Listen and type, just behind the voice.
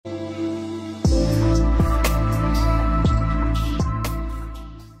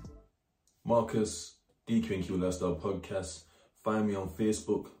Marcus, DQ&Q Lifestyle Podcast. Find me on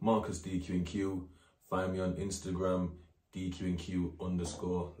Facebook, Marcus DQ&Q. Find me on Instagram,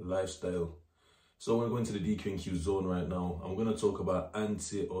 DQ&Q_lifestyle. So we're going to the DQ&Q zone right now. I'm going to talk about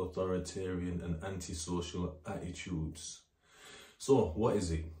anti-authoritarian and anti-social attitudes. So what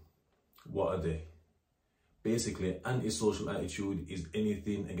is it? What are they? Basically, anti-social attitude is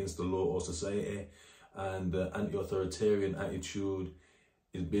anything against the law or society, and the anti-authoritarian attitude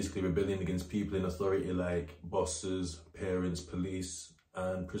is basically rebellion against people in authority like bosses, parents, police,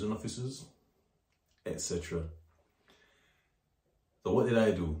 and prison officers, etc. So what did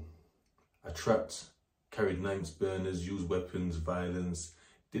I do? I trapped, carried knives, burners, used weapons, violence,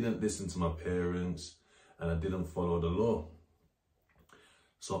 didn't listen to my parents, and I didn't follow the law.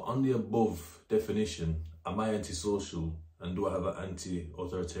 So on the above definition, am I antisocial and do I have an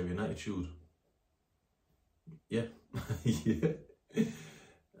anti-authoritarian attitude? Yeah. Yeah.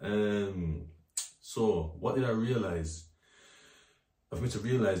 So what did I realize? For me to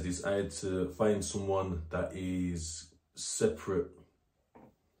realize this, I had to find someone that is separate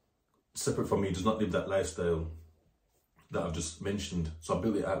from me, does not live that lifestyle that I've just mentioned. So I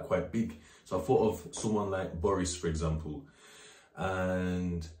built it out quite big. So I thought of someone like Boris, for example,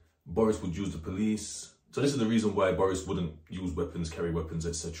 and Boris would use the police. So this is the reason why Boris wouldn't use weapons, carry weapons,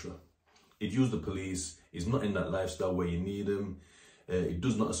 etc. He'd use the police. He's not in that lifestyle where you need him. He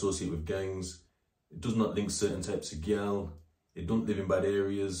does not associate with gangs. It does not link certain types of girl. It don't live in bad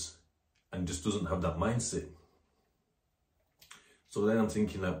areas, and just doesn't have that mindset. So then I'm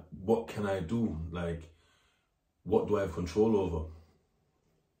thinking, like, what can I do? Like, what do I have control over?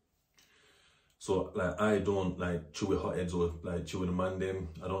 So like, I don't like chill with hotheads or like chill with the man them.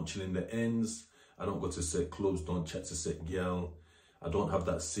 I don't chill in the ends. I don't go to set clubs, don't chat to set girl. I don't have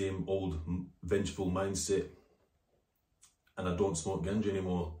that same old vengeful mindset. And I don't smoke ganja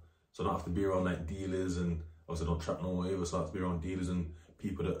anymore. So I don't have to be around like dealers, and obviously I don't trap no more either. So I have to be around dealers and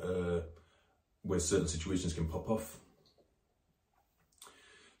people that where certain situations can pop off.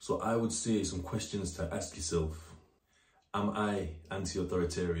 So I would say some questions to ask yourself. Am I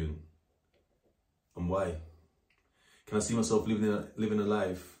anti-authoritarian? And why? Can I see myself living a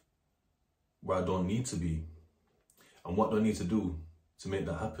life where I don't need to be? And what do I need to do to make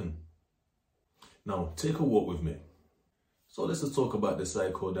that happen? Now, take a walk with me. So let's just talk about the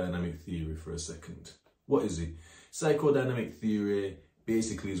psychodynamic theory for a second. What is it? Psychodynamic theory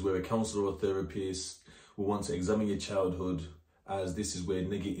basically is where a counselor or therapist will want to examine your childhood, as this is where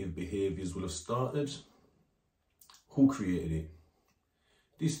negative behaviors will have started. Who created it?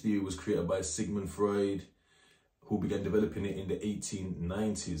 This theory was created by Sigmund Freud, who began developing it in the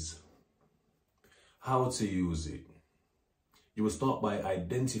 1890s. How to use it? You will start by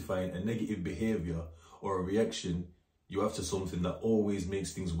identifying a negative behavior or a reaction you have to something that always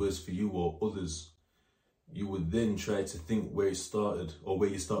makes things worse for you or others. You would then try to think where it started or where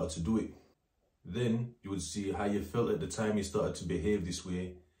you started to do it. Then you would see how you felt at the time you started to behave this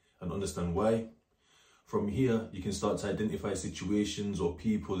way and understand why. From here, you can start to identify situations or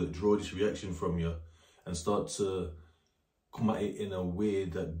people that draw this reaction from you and start to come at it in a way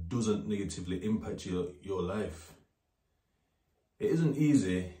that doesn't negatively impact your life. It isn't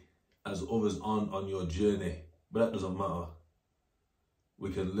easy as others aren't on your journey, but that doesn't matter.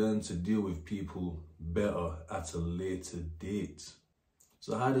 We can learn to deal with people better at a later date.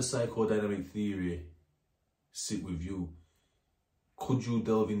 So how does psychodynamic theory sit with you? Could you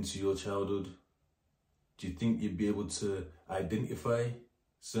delve into your childhood? Do you think you'd be able to identify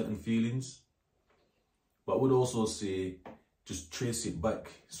certain feelings? But I would also say, just trace it back.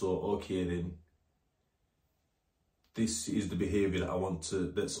 So, okay then, this is the behavior that I want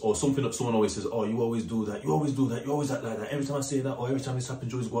to, or something that someone always says, oh, you always do that, you always do that, you always act like that. Every time I say that, or every time this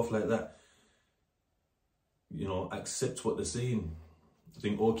happens, you always go off like that. You know, accept what they're saying.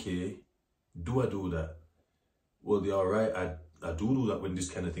 Think, okay, do I do that? Well, they're all right. I do that when this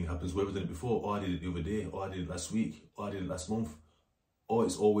kind of thing happens. Whether I did it before, or I did it the other day, or I did it last week, or I did it last month. Or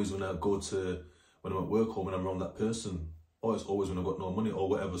it's always when I go to, when I'm at work or when I'm around that person. Or it's always when I've got no money or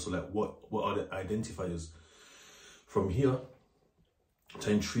whatever. So like, what are the identifiers? From here,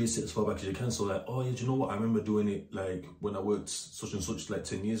 try and trace it as far back as you can. So like, oh yeah, do you know what? I remember doing it like when I worked such and such like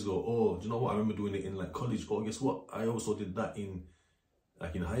 10 years ago. Oh, do you know what? I remember doing it in like college. Oh, guess what? I also did that in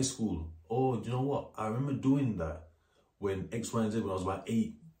high school. Oh, do you know what? I remember doing that when X, Y, and Z when I was about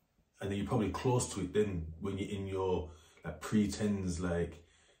 8. And then you're probably close to it then when you're in your like pre-teens, like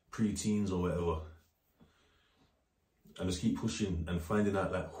pre-teens or whatever. And just keep pushing and finding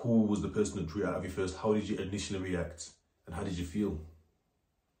out like who was the person that drew it out of you first. How did you initially react? And how did you feel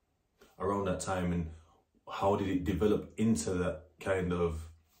around that time? And how did it develop into that kind of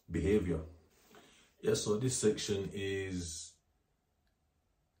behavior? Yeah, so this section is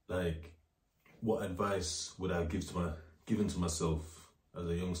like, what advice would I given to myself as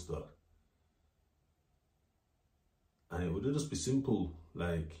a youngster? And it would just be simple,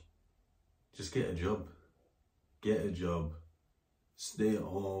 like, just get a job, stay at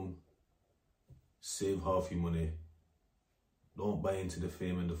home, save half your money. Don't buy into the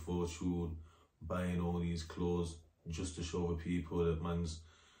fame and the fortune, buying all these clothes just to show the people that man's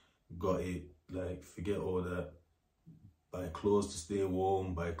got it. Like, forget all that. Buy clothes to stay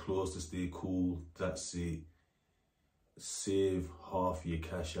warm, buy clothes to stay cool, that's it. Save half your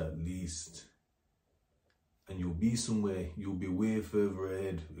cash at least. And you'll be somewhere, you'll be way further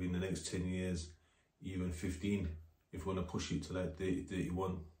ahead in the next 10 years, even 15, if you want to push it to like 30,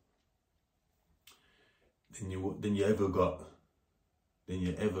 31. Then you ever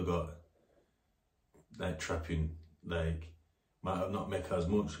got like trapping, like, might not make as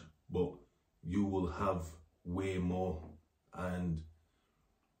much, but you will have way more, and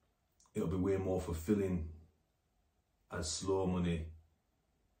it'll be way more fulfilling as slow money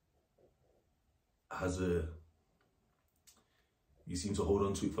you seem to hold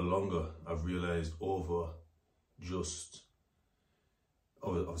on to it for longer. I've realized over just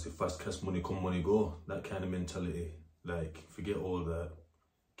obviously fast cash money come, money go, that kind of mentality. Like, forget all that,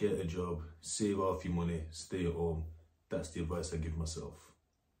 get a job, save half your money, stay at home. That's the advice I give myself.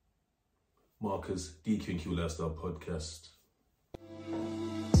 Marcus, DQ and Q Lifestyle Podcast.